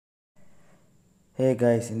Hey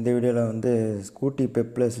guys, இந்த வீடியோவில் வந்து ஸ்கூட்டி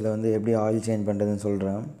பெப்ளஸில் வந்து எப்படி ஆயில் சேஞ்ச் பண்ணுறதுன்னு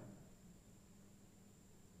சொல்கிறேன்.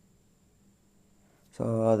 ஸோ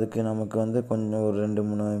அதுக்கு நமக்கு வந்து கொஞ்சம் ஒரு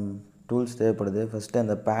 2-3 டூல்ஸ் தேவைப்படுது. ஃபஸ்ட்டு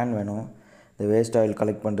அந்த பேன் வேணும், இந்த வேஸ்ட் ஆயில்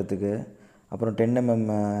கலெக்ட் பண்ணுறதுக்கு. அப்புறம் 10mm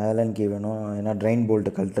ஆலன் கீ வேணும், ஏன்னா ட்ரெயின்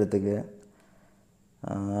போல்ட்டு கழட்டுறதுக்கு.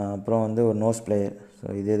 அப்புறம் வந்து ஒரு நோஸ் பிளேயர்.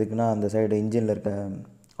 ஸோ இது எதுக்குன்னா, அந்த சைடு இன்ஜினில் இருக்க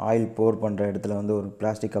ஆயில் போர் பண்ணுற இடத்துல வந்து ஒரு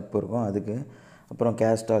பிளாஸ்டிக் கப் இருக்கும் அதுக்கு. அப்புறம்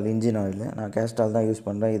கேஸ்ட்ரால், இன்ஜின் ஆயில். நான் கேஸ்ட்ரால் தான் யூஸ்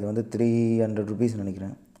பண்ணுறேன். இது வந்து 300 ருபீஸ்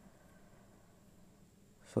நினைக்கிறேன்.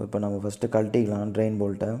 ஸோ இப்போ நம்ம ஃபஸ்ட்டு கழட்டிக்கலாம் ட்ரெயின்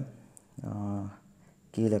போல்ட்டை.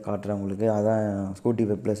 கீழே காட்டுறேன் உங்களுக்கு. அதான் ஸ்கூட்டி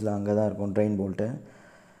வெப்ளஸில் அங்கே தான் இருக்கும் ட்ரெயின் போல்ட்டு.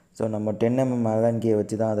 ஸோ நம்ம 10mm ஆலன் கீயை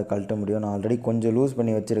வச்சு தான் அதை கழட்ட முடியும். நான் ஆல்ரெடி கொஞ்சம் லூஸ்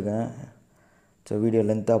பண்ணி வச்சுருக்கேன். ஸோ வீடியோ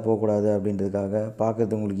லென்த்தாக போகக்கூடாது அப்படின்றதுக்காக,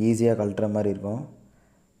 பார்க்குறது உங்களுக்கு ஈஸியாக கழட்டுற மாதிரி இருக்கும்.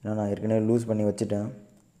 ஏன்னா நான் ஏற்கனவே லூஸ் பண்ணி வச்சுட்டேன்.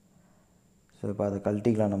 ஸோ இப்போ அதை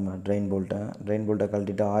கழட்டிக்கலாம். நம்ம ட்ரெயின் போல்ட்டை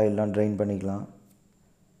கழட்டிட்டு ஆயிலெலாம் ட்ரெயின் பண்ணிக்கலாம்.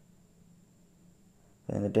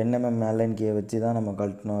 இந்த 10mm ஆலன் கீயை வச்சு தான் நம்ம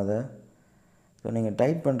கழட்டணும் அதை. ஸோ நீங்கள்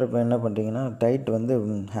டைட் பண்ணுறப்ப என்ன பண்ணுறீங்கன்னா, டைட் வந்து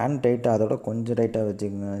ஹேண்ட் டைட்டு அதோட கொஞ்சம் டைட்டாக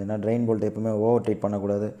வச்சுக்கோங்க. ஏன்னா ட்ரெயின் போல்ட் எப்பவுமே ஓவர் டைட்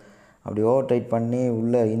பண்ணக்கூடாது. அப்படி ஓவர் டைட் பண்ணி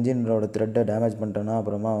உள்ளே இன்ஜினோட த்ரெட்டை டேமேஜ் பண்ணிட்டோன்னா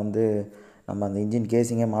அப்புறமா வந்து நம்ம அந்த இன்ஜின்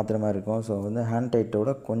கேஸிங்கே மாற்றுற மாதிரி இருக்கும். ஸோ வந்து ஹேண்ட்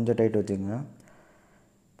டைட்டோட கொஞ்சம் டைட் வச்சுக்கோங்க.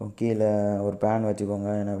 இப்போ கீழே ஒரு பேன்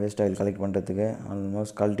வச்சுக்கோங்க, ஏன்னா வேஸ்ட் ஆயில் கலெக்ட் பண்ணுறதுக்கு.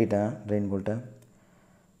 Almost கழட்டிட்டேன் train போல்ட்டை.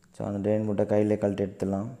 ஸோ அந்த ட்ரெயின் போல்ட்டை கையிலே கழட்டி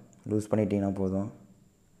எடுத்துடலாம். லூஸ் பண்ணிட்டீங்கன்னா போதும்.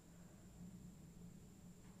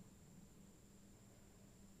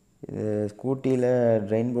 இது ஸ்கூட்டியில்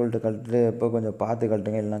ட்ரெயின் போல்ட்டு கழட்டுட்டு எப்போ கொஞ்சம் பார்த்து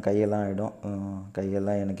கழட்டுங்க, இல்லைனா கையெல்லாம் ஆகிடும்.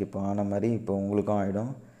 கையெல்லாம் எனக்கு இப்போ ஆன மாதிரி இப்போ உங்களுக்கும்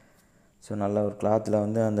ஆகிடும். ஸோ நல்லா ஒரு கிளாத்தில்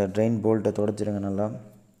வந்து அந்த ட்ரெயின் போல்ட்டை துடைச்சிடுங்க நல்லா.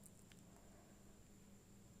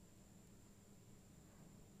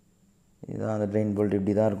 இதுதான் அந்த ட்ரெயின் போல்ட்.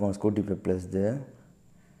 இப்படி தான் இருக்கும் ஸ்கூட்டி பெப்ளஸ்து.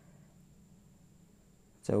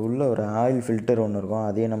 ஸோ உள்ளே ஒரு ஆயில் ஃபில்டர் ஒன்று இருக்கும்,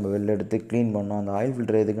 அதையும் நம்ம வெளில எடுத்து க்ளீன் பண்ணோம். அந்த ஆயில்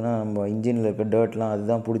ஃபில்டர் எதுக்குன்னா, நம்ம இன்ஜினில் இருக்க டர்ட்லாம்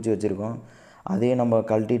அதுதான் பிடிச்சி வச்சுருக்கோம். அதையும் நம்ம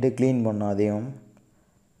கழட்டிட்டு க்ளீன் பண்ணோம். அதையும்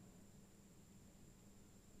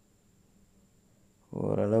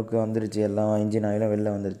ஓரளவுக்கு வந்துருச்சு, எல்லாம் இன்ஜின் ஆயிலும்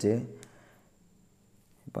வெளில வந்துருச்சு.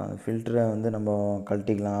 இப்போ அந்த ஃபில்டரை வந்து நம்ம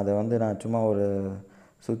கழட்டிக்கலாம். அதை வந்து நான் சும்மா ஒரு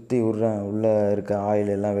சுற்றி விட்றேன், உள்ளே இருக்க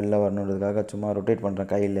ஆயில் எல்லாம் வெளில வரணுன்றதுக்காக சும்மா ரொட்டேட் பண்ணுறேன்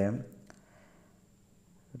கையில்.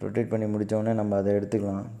 ரொட்டேட் பண்ணி முடித்தோடனே நம்ம அதை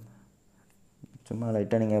எடுத்துக்கலாம். சும்மா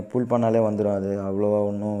லைட்டாக நீங்கள் புல் பண்ணாலே வந்துடும். அது அவ்வளோவா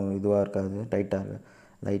ஒன்றும் இதுவாக இருக்காது, டைட்டாக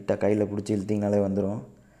லைட்டாக கையில் பிடிச்சி இழுத்திங்கனாலே வந்துடும்.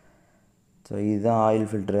 ஸோ இதுதான் ஆயில்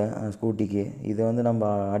ஃபில்ட்ரு ஸ்கூட்டிக்கு. இதை வந்து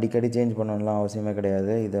நம்ம அடிக்கடி சேஞ்ச் பண்ணணும்லாம் அவசியமே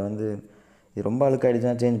கிடையாது. இதை வந்து இது ரொம்ப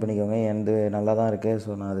அழுக்காயிடுச்சுன்னா சேஞ்ச் பண்ணிக்கோங்க. எனது நல்லா தான் இருக்குது,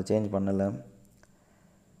 ஸோ நான் அதை சேஞ்ச் பண்ணலை.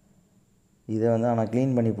 இதை வந்து ஆனால்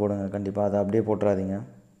க்ளீன் பண்ணி போடுங்க கண்டிப்பாக, அதை அப்படியே போட்டுறாதீங்க.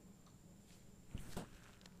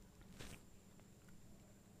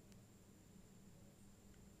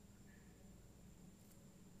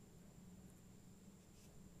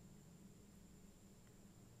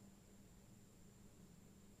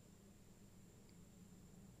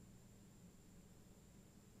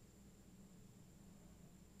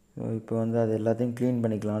 இப்போ வந்து அது எல்லாத்தையும் க்ளீன்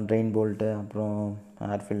பண்ணிக்கலாம். ட்ரெயின் போல்ட்டு, அப்புறம்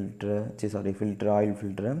ஏர் ஃபில்ட்ரு, ஃபில்ட்ரு, ஆயில்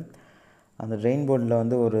ஃபில்ட்ரு. அந்த ட்ரெயின் போல்ட்டில்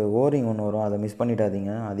வந்து ஒரு ஓரிங் ஒன்று வரும், அதை மிஸ்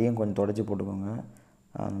பண்ணிடாதீங்க. அதையும் கொஞ்சம் தொடச்சி போட்டுக்கோங்க.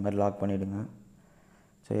 அந்த மாதிரி லாக் பண்ணிவிடுங்க.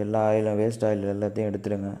 ஸோ எல்லா ஆயிலும், வேஸ்ட் ஆயில் எல்லாத்தையும்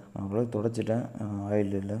எடுத்துடுங்க. நான் அவ்வளோ தொடச்சிட்டேன்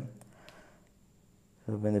ஆயில் இல்லை. ஸோ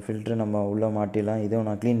இப்போ இந்த ஃபில்ட்ரு நம்ம உள்ளே மாட்டிடலாம். இதுவும்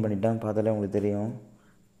நான் க்ளீன் பண்ணிட்டேன், பார்த்தாலே உங்களுக்கு தெரியும்.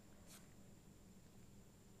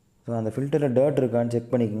 ஸோ அந்த ஃபில்டரில் டர்ட் இருக்கான்னு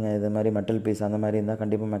செக் பண்ணிக்கோங்க. இது மாதிரி மெட்டல் பீஸ் அந்த மாதிரி இருந்தால்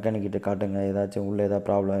கண்டிப்பாக மெக்கானிக்கிட்ட காட்டுங்க. ஏதாச்சும் உள்ளே ஏதாவது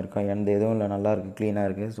ப்ராப்ளம் இருக்கா, எந்த எதுவும் இல்லை, நல்லா இருக்குது, க்ளீனாக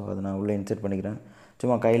இருக்குது. ஸோ அதை நான் உள்ளே இன்சர்ட் பண்ணிக்கிறேன்.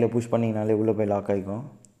 சும்மா கையில் புஷ் பண்ணிங்கனாலே உள்ளே போய் லாக் ஆகிக்கும்.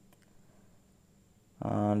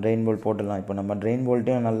 ட்ரெயின் போல்ட் போட்டுடலாம். இப்போ நம்ம ட்ரெயின்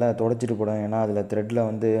போல்ட்டையும் நல்லா தொடச்சிட்டு போடும், ஏன்னா அதில் த்ரெட்டில்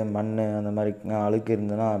வந்து மண் அந்த மாதிரி அழுக்கு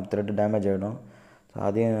இருந்ததுன்னா த்ரெட்டு டேமேஜ் ஆகிடும். ஸோ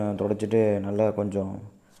அதையும் தொடச்சிட்டு நல்லா கொஞ்சம்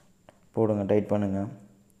போடுங்க, டைட் பண்ணுங்கள்.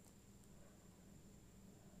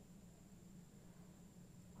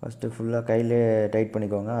 ஃபஸ்ட்டு ஃபுல்லாக கையிலே டைட்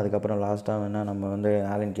பண்ணிக்கோங்க. அதுக்கப்புறம் லாஸ்ட்டாக வேணால் நம்ம வந்து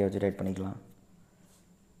ஆலன் கீயை வச்சு டைட் பண்ணிக்கலாம்.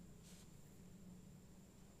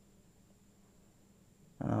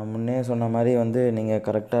 முன்னே சொன்ன மாதிரி வந்து நீங்கள்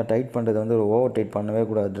கரெக்டாக டைட் பண்ணுறது வந்து ஒரு ஓவர் டைட் பண்ணவே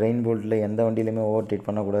கூடாது. ட்ரெயின் போல்ட்டில் எந்த வண்டியிலையுமே ஓவர் டைட்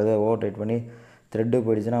பண்ணக்கூடாது. ஓவர் டைட் பண்ணி த்ரெட்டு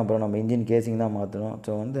போயிடுச்சுன்னா அப்புறம் நம்ம இன்ஜின் கேஸிங் தான் மாற்றணும்.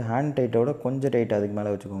 ஸோ வந்து ஹேண்ட் டைட்டோட கொஞ்சம் டைட் அதுக்கு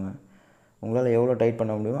மேலே வச்சுக்கோங்க. உங்களால் எவ்வளோ டைட்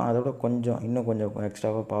பண்ண முடியுமோ அதோட கொஞ்சம், இன்னும் கொஞ்சம்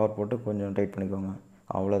எக்ஸ்ட்ராவாக பவர் போட்டு கொஞ்சம் டைட் பண்ணிக்கோங்க.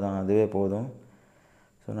 அவ்வளோதான், அதுவே போதும்.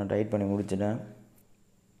 ஸோ நான் டைட் பண்ணி முடிச்சிட்டேன்.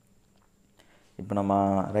 இப்போ நம்ம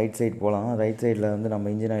ரைட் சைடு போகலாம். ரைட் சைடில் வந்து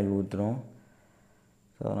நம்ம இன்ஜின் ஆயில் ஊற்றுறோம்.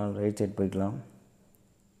 ஸோ அதனால் ரைட் சைடு போய்க்கலாம்.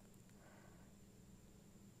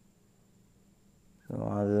 ஸோ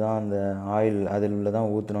அதுதான் அந்த ஆயில் அதில் உள்ள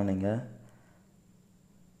தான் ஊற்றணும் நீங்கள்.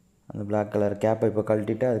 அந்த பிளாக் கலர் கேப்பை இப்போ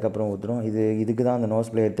கழட்டிட்டு அதுக்கப்புறம் ஊற்றுறோம். இதுக்கு தான் அந்த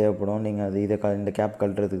நோஸ் பிளேயர் தேவைப்படும். நீங்கள் அது இந்த கேப்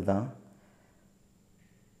கழட்டுறதுக்கு தான்.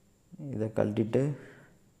 இதை கழட்டிட்டு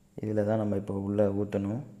இதில் தான் நம்ம இப்போ உள்ளே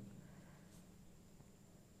ஊற்றணும்.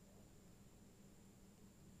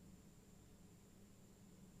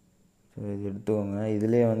 ஸோ இது எடுத்துக்கோங்க.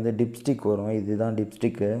 இதிலே வந்து டிப்ஸ்டிக் வரும். இதுதான்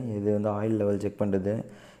டிப்ஸ்டிக்கு. இது வந்து ஆயில் லெவல் செக் பண்ணுறது.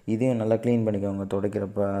 இதையும் நல்லா க்ளீன் பண்ணிக்கோங்க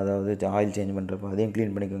துடைக்கிறப்ப, அதாவது ஆயில் சேஞ்ச் பண்ணுறப்ப அதையும்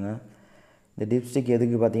க்ளீன் பண்ணிக்கோங்க. இந்த டிப்ஸ்டிக்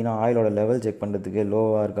எதுக்கு பார்த்தீங்கன்னா ஆயிலோட லெவல் செக் பண்ணுறதுக்கு,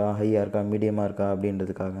 லோவாக இருக்கா, ஹையாக இருக்கா, மீடியமாக இருக்கா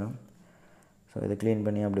அப்படின்றதுக்காக. ஸோ இதை க்ளீன்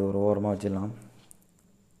பண்ணி அப்படி ஒரு ஓரமாக வச்சிடலாம்.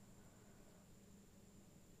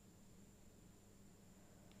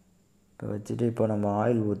 இப்போ வச்சுட்டு இப்போ நம்ம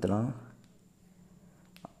ஆயில் ஊற்றலாம்.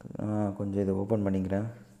 கொஞ்சம் இதை ஓப்பன் பண்ணிக்கிறேன்.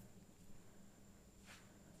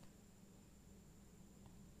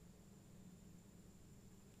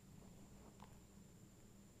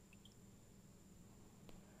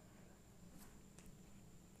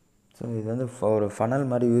 ஸோ இது வந்து ஒரு ஃபனல்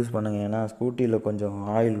மாதிரி யூஸ் பண்ணுங்கள். ஏன்னா ஸ்கூட்டியில் கொஞ்சம்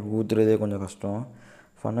ஆயில் ஊற்றுறதே கொஞ்சம் கஷ்டம்.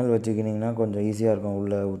 ஃபனல் வச்சுக்கினிங்கன்னா கொஞ்சம் ஈஸியாக இருக்கும்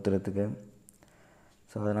உள்ளே ஊற்றுறதுக்கு.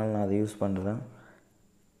 ஸோ அதனால் நான் அதை யூஸ் பண்ணுறேன்.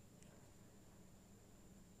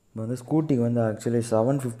 இப்போ வந்து ஸ்கூட்டிக்கு வந்து ஆக்சுவலி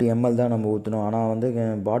 750 ml தான் நம்ம ஊற்றணும். ஆனால் வந்து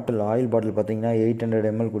ஆயில் பாட்டில் பார்த்திங்கன்னா 800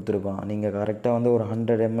 ml கொடுத்துருப்பான். நீங்கள் கரெக்டாக வந்து ஒரு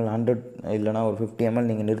 100 ml 100 இல்லைனா ஒரு 50 ml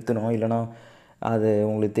நீங்கள் நிறுத்தணும். இல்லைனா அது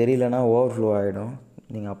உங்களுக்கு தெரியலனா ஓவர்ஃப்ளோ ஆகிடும்.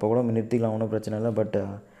 நீங்கள் அப்போ கூட நிறுத்திக்கலாம், ஒன்றும் பிரச்சனை இல்லை. பட்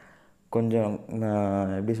கொஞ்சம்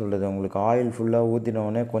எப்படி சொல்கிறது, உங்களுக்கு ஆயில் ஃபுல்லாக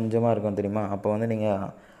ஊற்றினோடனே கொஞ்சமாக இருக்கும் தெரியுமா, அப்போ வந்து நீங்கள்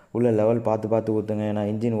உள்ளே லெவல் பார்த்து ஊற்றுங்க. ஏன்னா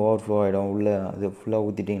இன்ஜின் ஓவர்ஃப்ளோ ஆகிடும். உள்ளே அது ஃபுல்லாக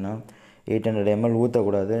ஊற்றிட்டிங்கன்னா 800 ml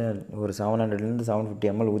ஊற்றக்கூடாது. ஒரு 700லேருந்து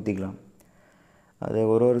 750 ml ஊற்றிக்கலாம். அது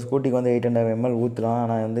ஒரு ஸ்கூட்டிக்கு வந்து 800 ml ஊற்றலாம்.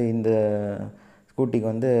 ஆனால் வந்து இந்த ஸ்கூட்டிக்கு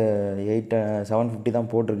வந்து 750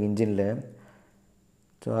 தான் போட்டிருக்கு இன்ஜினில்.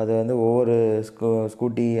 ஸோ அது வந்து ஒவ்வொரு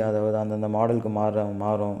ஸ்கூட்டி, அதாவது அந்தந்த மாடலுக்கு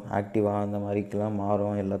மாறும். ஆக்டிவா அந்த மாதிரிக்கெலாம்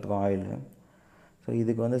மாறும் எல்லாத்துக்கும் ஆயிலு. ஸோ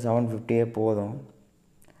இதுக்கு வந்து 750 போதும்.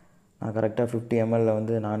 நான் கரெக்டாக 50 ml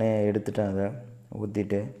வந்து நானே எடுத்துட்டேன். அதை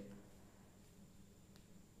ஊற்றிட்டு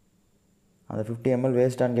அந்த 50 ml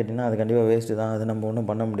வேஸ்ட்டான்னு கேட்டிங்கன்னா அது கண்டிப்பாக வேஸ்ட்டு தான். அது நம்ம ஒன்றும்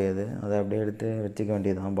பண்ண முடியாது. அதை அப்படியே எடுத்து வச்சுக்க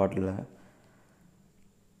வேண்டியது தான் பாட்டிலில்.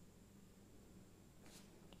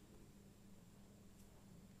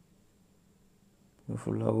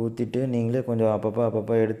 ஃபுல்லாக ஊற்றிட்டு நீங்களே கொஞ்சம்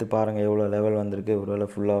அப்பப்போ எடுத்து பாருங்கள் எவ்வளோ லெவல் வந்திருக்கு, ஒரு வேளை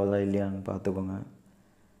ஃபுல்லாகுதா இல்லையான்னு பார்த்துக்கோங்க.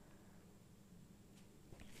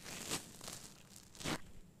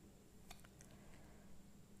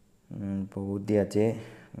 இப்போ ஊற்றியாச்சு.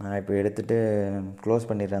 நான் இப்போ எடுத்துகிட்டு க்ளோஸ்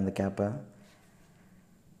பண்ணிடுறேன் அந்த கேப்பை.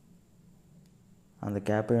 அந்த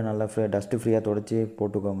கேப்பையும் நல்லா டஸ்ட்டு ஃப்ரீயாக துடைச்சி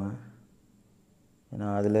போட்டுக்கோங்க. ஏன்னா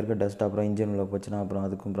அதில் இருக்க டஸ்ட் அப்புறம் இன்ஜின் உள்ள போச்சுன்னா அப்புறம்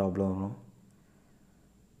அதுக்கும் ப்ராப்ளம் வரும்.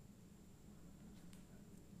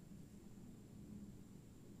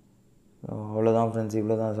 அவ்வளோதான் ஃப்ரெண்ட்ஸ்,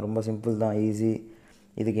 இவ்வளோ தான். ரொம்ப சிம்பிள் தான், ஈஸி.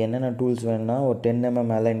 இதுக்கு என்னென்ன டூல்ஸ் வேணும்னா ஒரு 10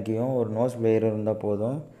 mm அலைன் கீயும், ஒரு நோஸ் பிளேயர் இருந்தால்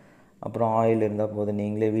போதும். அப்புறம் ஆயில் இருந்தால் போதும்.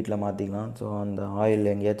 நீங்களே வீட்டில் மாற்றிக்கலாம். ஸோ அந்த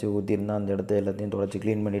ஆயில் எங்கேயாச்சும் ஊற்றிருந்தால் அந்த இடத்த எல்லாத்தையும் துடைச்சி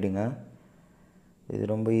க்ளீன் பண்ணிவிடுங்க. இது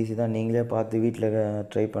ரொம்ப ஈஸி தான். நீங்களே பார்த்து வீட்டில்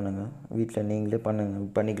ட்ரை பண்ணுங்கள். வீட்டில் நீங்களே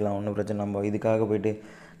பண்ணிக்கலாம், ஒன்றும் பிரச்சனை. நம்ம இதுக்காக போய்ட்டு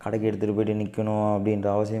கடைக்கு எடுத்துகிட்டு போய்ட்டு நிற்கணும் அப்படின்ற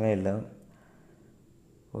அவசியமே இல்லை.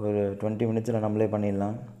 ஒரு 20 minutes நம்மளே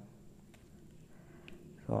பண்ணிடலாம்.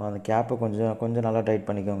 ஸோ அந்த கேப்பை கொஞ்சம் நல்லா டைட்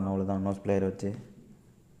பண்ணிக்கோங்க. அவ்வளோதான், நோஸ் பிளேயர் வச்சு.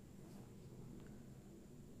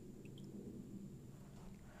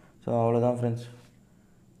 ஸோ அவ்வளோதான் ஃப்ரெண்ட்ஸ்,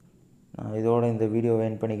 நான் இதோட இந்த வீடியோவை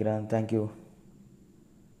எண்ட் பண்ணிக்கிறேன். தேங்க்யூ.